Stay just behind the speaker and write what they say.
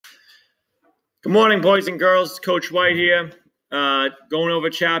Good morning, boys and girls. Coach White here. Going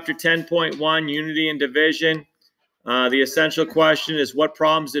over chapter 10.1, Unity and Division. The essential question is, what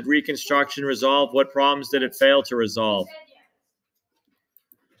problems did Reconstruction resolve? What problems did it fail to resolve?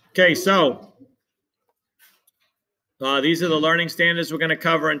 Okay, so these are the learning standards we're going to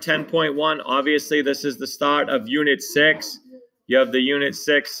cover in 10.1. Obviously, this is the start of Unit 6. You have the Unit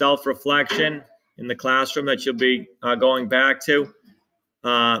 6 self-reflection in the classroom that you'll be going back to.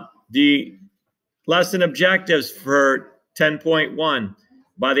 The lesson objectives for 10.1.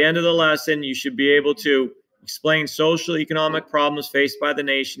 By the end of the lesson, you should be able to explain social economic problems faced by the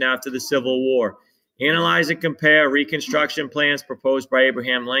nation after the Civil War. Analyze and compare Reconstruction plans proposed by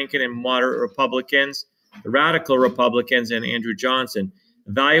Abraham Lincoln and moderate Republicans, the radical Republicans, and Andrew Johnson.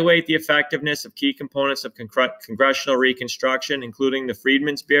 Evaluate the effectiveness of key components of congressional Reconstruction, including the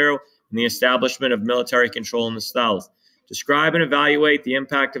Freedmen's Bureau and the establishment of military control in the South. Describe and evaluate the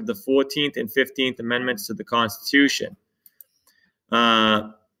impact of the 14th and 15th Amendments to the Constitution.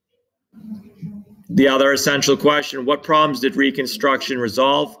 The other essential question, what problems did Reconstruction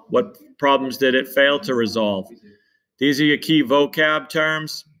resolve? What problems did it fail to resolve? These are your key vocab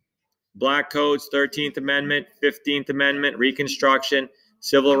terms. Black Codes, 13th Amendment, 15th Amendment, Reconstruction,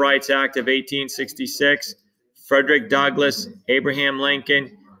 Civil Rights Act of 1866, Frederick Douglass, Abraham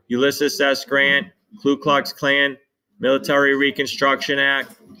Lincoln, Ulysses S. Grant, Ku Klux Klan, Military Reconstruction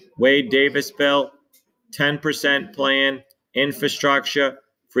Act, Wade-Davis Bill, 10% Plan, Infrastructure,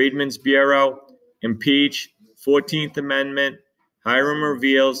 Freedmen's Bureau, Impeach, 14th Amendment, Hiram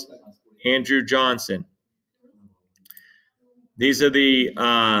Reveals, Andrew Johnson. These are the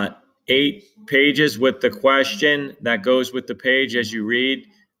 8 pages with the question that goes with the page as you read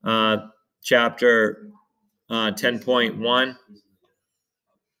chapter 10.1.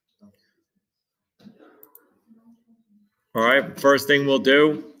 All right, first thing we'll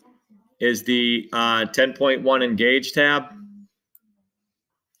do is the 10.1 Engage tab,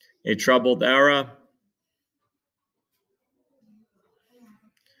 a troubled era.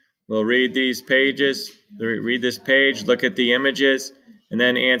 We'll read these pages, read this page, look at the images, and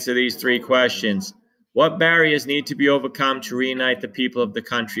then answer these 3 questions. What barriers need to be overcome to reunite the people of the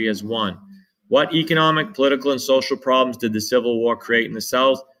country as one? What economic, political, and social problems did the Civil War create in the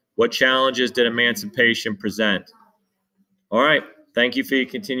South? What challenges did emancipation present? All right. Thank you for your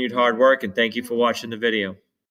continued hard work, and thank you for watching the video.